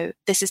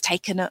 this is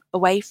taken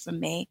away from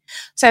me.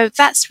 So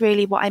that's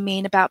really what I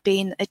mean about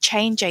being a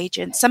change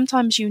agent.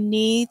 Sometimes you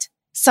need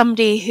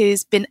somebody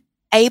who's been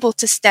able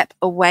to step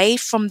away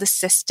from the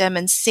system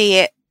and see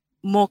it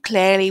more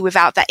clearly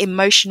without that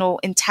emotional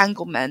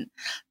entanglement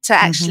to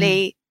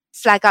actually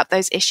flag up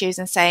those issues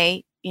and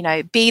say,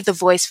 be the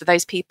voice for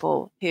those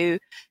people who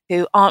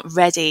aren't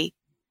ready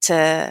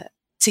to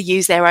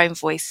use their own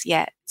voice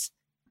yet.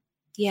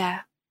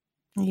 Yeah.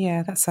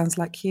 Yeah, that sounds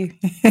like you.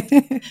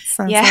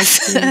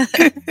 Yes. Like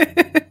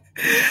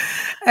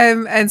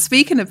you. And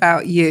speaking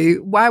about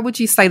you, why would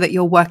you say that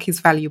your work is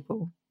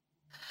valuable?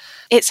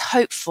 It's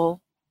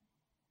hopeful.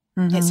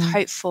 It's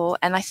hopeful.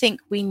 And I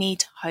think we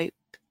need hope.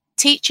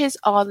 Teachers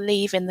are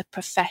leaving the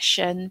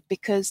profession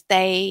because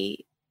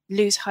they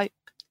lose hope.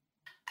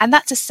 And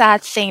that's a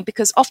sad thing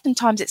because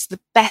oftentimes it's the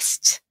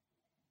best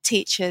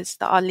teachers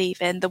that are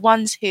leaving, the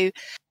ones who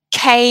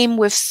came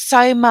with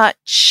so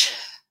much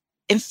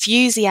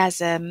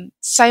enthusiasm,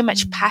 so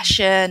much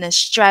passion and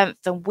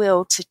strength and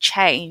will to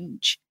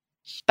change,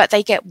 but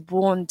they get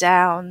worn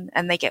down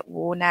and they get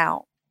worn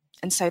out,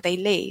 and so they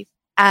leave.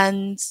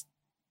 And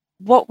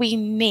what we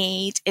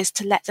need is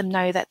to let them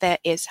know that there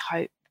is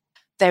hope.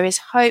 There is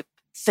hope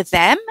for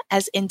them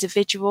as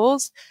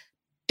individuals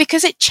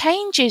because it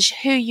changes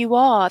who you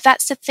are.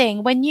 That's the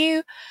thing. When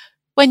you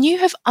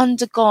have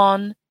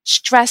undergone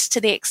stress to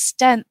the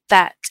extent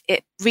that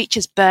it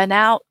reaches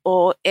burnout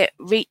or it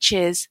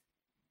reaches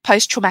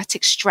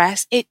post-traumatic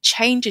stress, it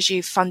changes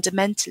you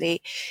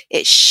fundamentally.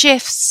 It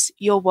shifts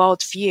your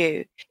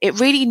worldview. It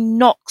really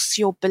knocks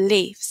your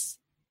beliefs.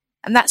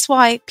 And that's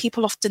why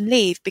people often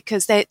leave,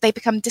 because they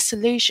become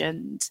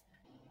disillusioned.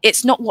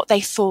 It's not what they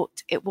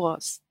thought it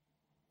was.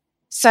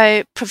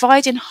 So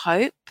providing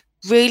hope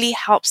really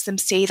helps them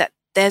see that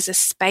there's a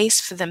space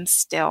for them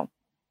still.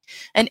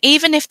 And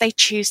even if they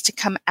choose to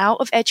come out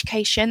of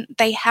education,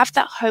 they have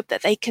that hope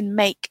that they can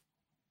make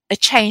a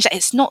change, that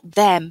it's not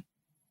them.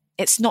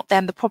 It's not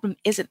them. The problem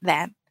isn't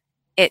them.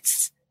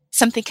 It's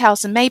something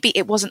else. And maybe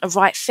it wasn't a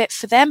right fit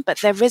for them, but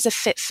there is a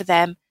fit for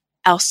them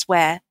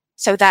elsewhere.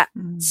 So that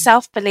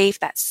self-belief,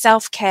 that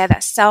self-care,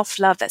 that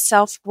self-love, that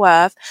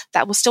self-worth,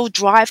 that will still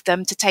drive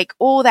them to take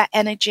all that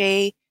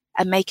energy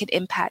and make an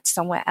impact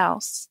somewhere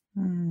else.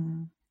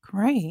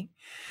 Great.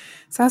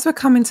 So as we're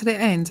coming to the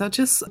end, I'd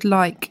just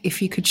like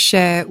if you could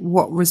share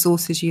what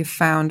resources you've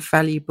found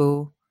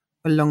valuable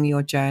along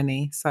your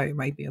journey. So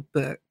maybe a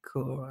book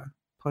or a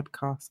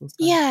podcast or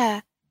something.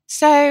 Yeah.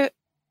 So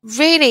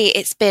really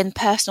it's been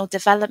personal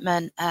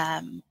development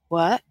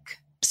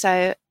work.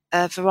 So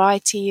a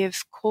variety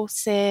of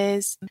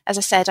courses. As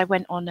I said, I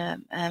went on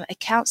a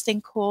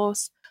counselling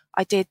course.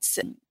 I did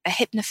a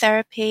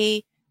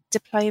hypnotherapy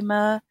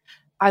diploma.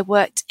 I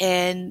worked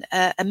in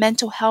a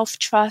mental health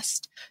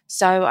trust.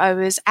 So I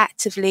was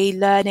actively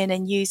learning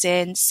and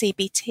using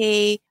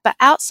CBT. But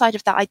outside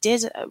of that, I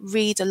did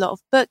read a lot of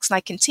books, and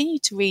I continue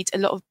to read a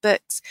lot of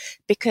books,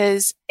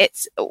 because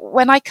it's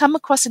when I come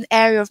across an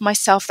area of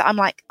myself that I'm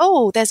like,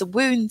 oh, there's a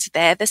wound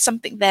there, there's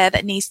something there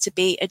that needs to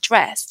be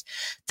addressed,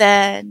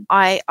 then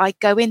I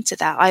go into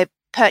that. I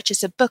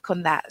purchase a book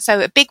on that.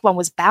 So a big one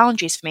was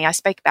boundaries for me. I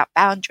spoke about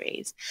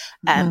boundaries.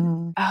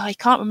 I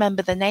can't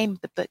remember the name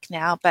of the book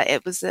now, but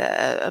it was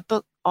a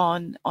book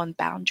on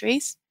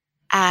boundaries.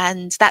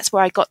 And that's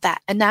where I got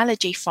that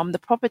analogy from, the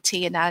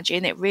property analogy.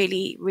 And it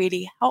really,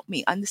 really helped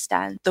me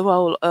understand the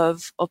role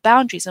of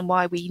boundaries and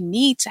why we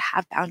need to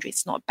have boundaries.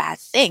 It's not a bad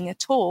thing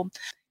at all.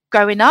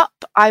 Growing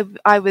up, I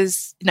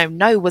was,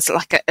 no was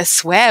like a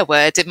swear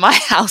word in my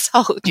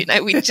household.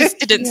 We just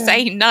didn't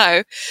say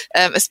no,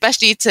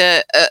 especially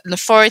to an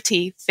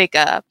authority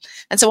figure.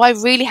 And so I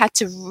really had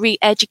to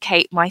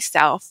re-educate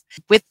myself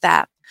with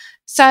that.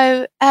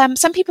 So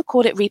some people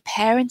call it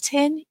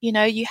reparenting.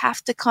 You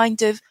have to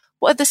kind of,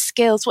 what are the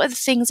skills? What are the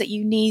things that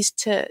you need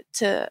to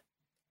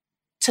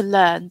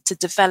learn, to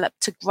develop,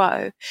 to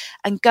grow,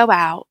 and go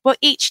out? We're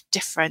each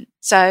different.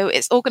 So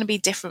it's all going to be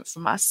different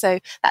from us. So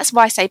that's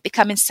why I say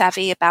becoming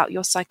savvy about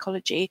your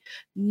psychology,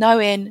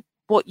 knowing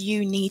what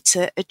you need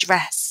to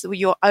address,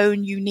 your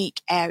own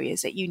unique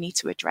areas that you need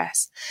to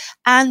address,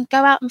 and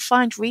go out and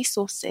find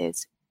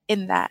resources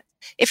in that.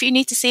 If you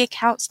need to see a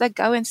counselor,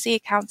 go and see a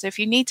counselor. If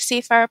you need to see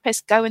a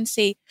therapist, go and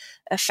see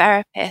a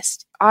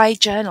therapist. I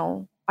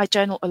journal a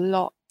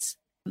lot.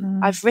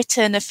 I've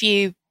written a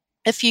few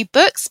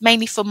books,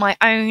 mainly for my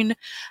own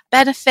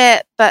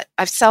benefit, but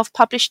I've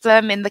self-published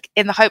them in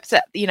the hopes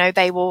that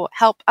they will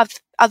help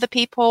other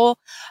people.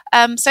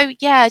 So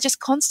yeah, just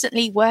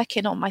constantly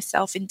working on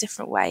myself in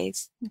different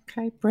ways.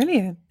 Okay,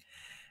 brilliant.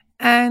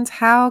 And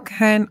how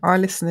can our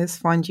listeners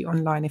find you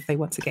online if they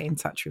want to get in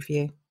touch with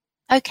you?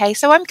 Okay,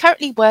 so I'm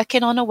currently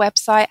working on a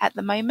website at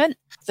the moment.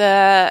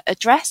 The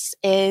address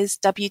is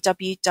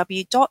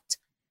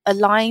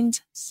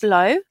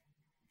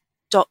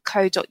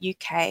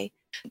www.alignedflow.co.uk.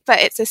 But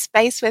it's a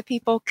space where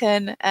people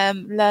can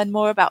learn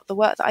more about the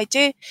work that I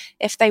do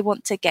if they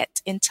want to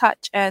get in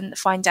touch and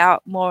find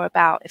out more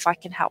about if I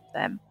can help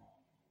them.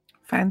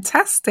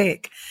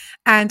 Fantastic.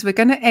 And we're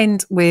going to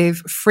end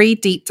with 3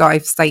 deep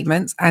dive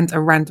statements and a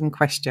random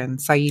question.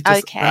 So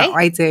the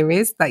idea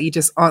is that you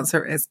just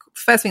answer it as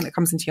first thing that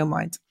comes into your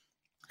mind.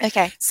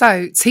 Okay.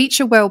 So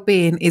teacher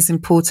well-being is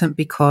important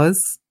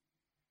because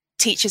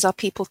teachers are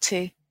people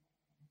too.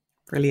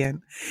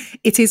 Brilliant.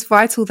 It is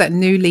vital that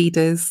new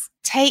leaders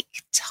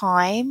take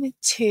time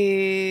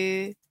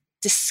to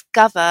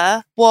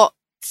discover what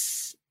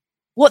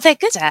they're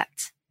good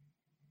at.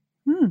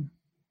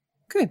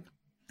 Good.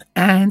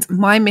 And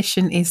my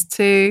mission is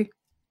to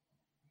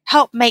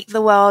help make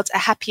the world a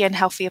happier and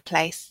healthier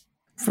place.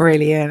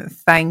 Brilliant.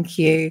 Thank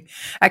you.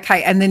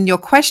 Okay. And then your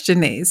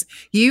question is,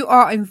 you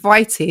are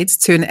invited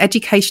to an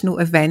educational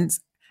event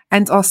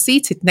and are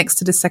seated next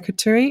to the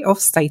Secretary of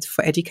State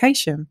for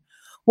Education.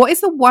 What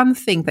is the one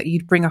thing that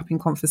you'd bring up in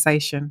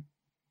conversation?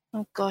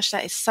 Oh gosh,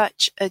 that is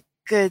such a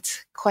good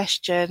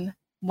question.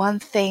 One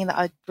thing that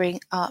I'd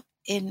bring up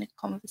in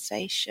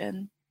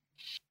conversation.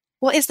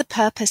 What is the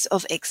purpose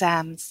of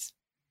exams?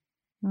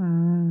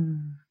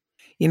 You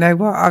know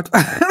what?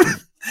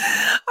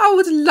 I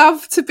would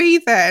love to be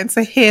there and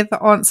to hear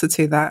the answer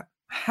to that.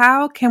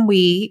 How can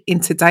we,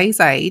 in today's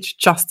age,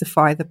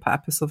 justify the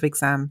purpose of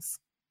exams?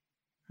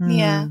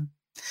 Yeah.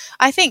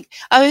 I think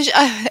I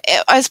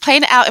was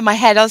playing it out in my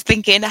head. I was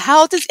thinking,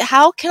 how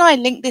can I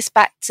link this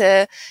back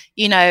to,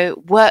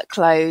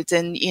 workload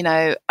and,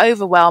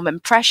 overwhelm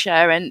and pressure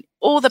and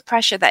all the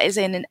pressure that is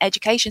in an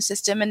education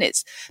system. And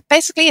it's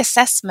basically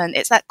assessment.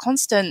 It's that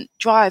constant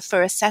drive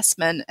for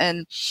assessment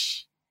and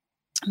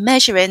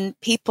measuring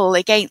people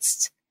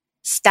against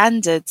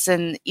standards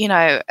and,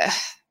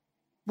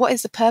 what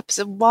is the purpose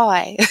of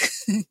why?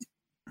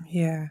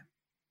 Yeah,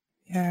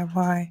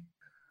 why?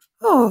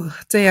 Oh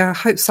dear, I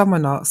hope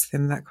someone asked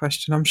him that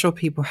question. I'm sure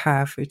people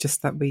have, it's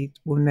just that we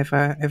will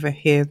never ever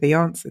hear the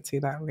answer to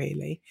that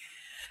really.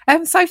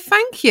 So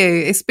thank you.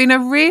 It's been a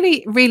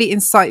really, really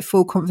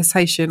insightful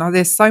conversation.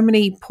 There's so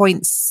many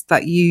points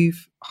that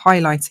you've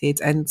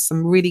highlighted and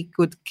some really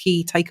good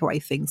key takeaway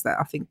things that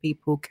I think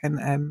people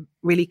can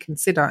really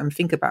consider and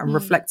think about and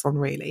reflect on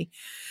really.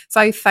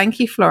 So thank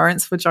you,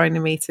 Florence, for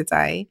joining me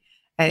today.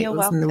 You're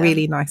welcome. It was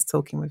really nice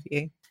talking with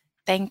you.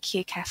 Thank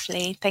you,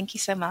 Kathleen. Thank you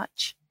so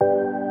much.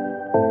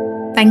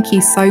 Thank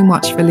you so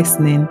much for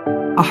listening.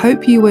 I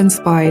hope you were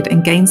inspired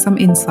and gained some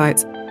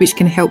insights which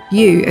can help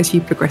you as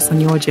you progress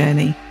on your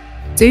journey.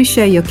 Do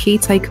share your key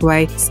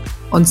takeaways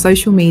on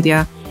social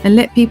media and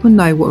let people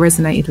know what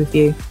resonated with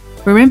you.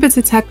 Remember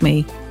to tag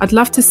me. I'd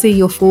love to see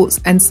your thoughts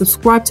and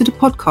subscribe to the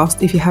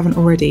podcast if you haven't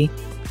already.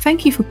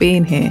 Thank you for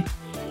being here.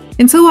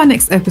 Until our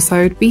next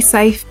episode, be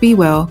safe, be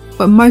well,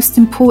 but most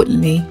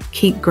importantly,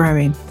 keep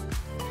growing.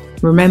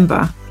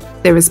 Remember,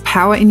 there is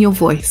power in your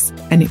voice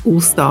and it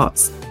all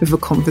starts with a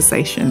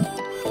conversation.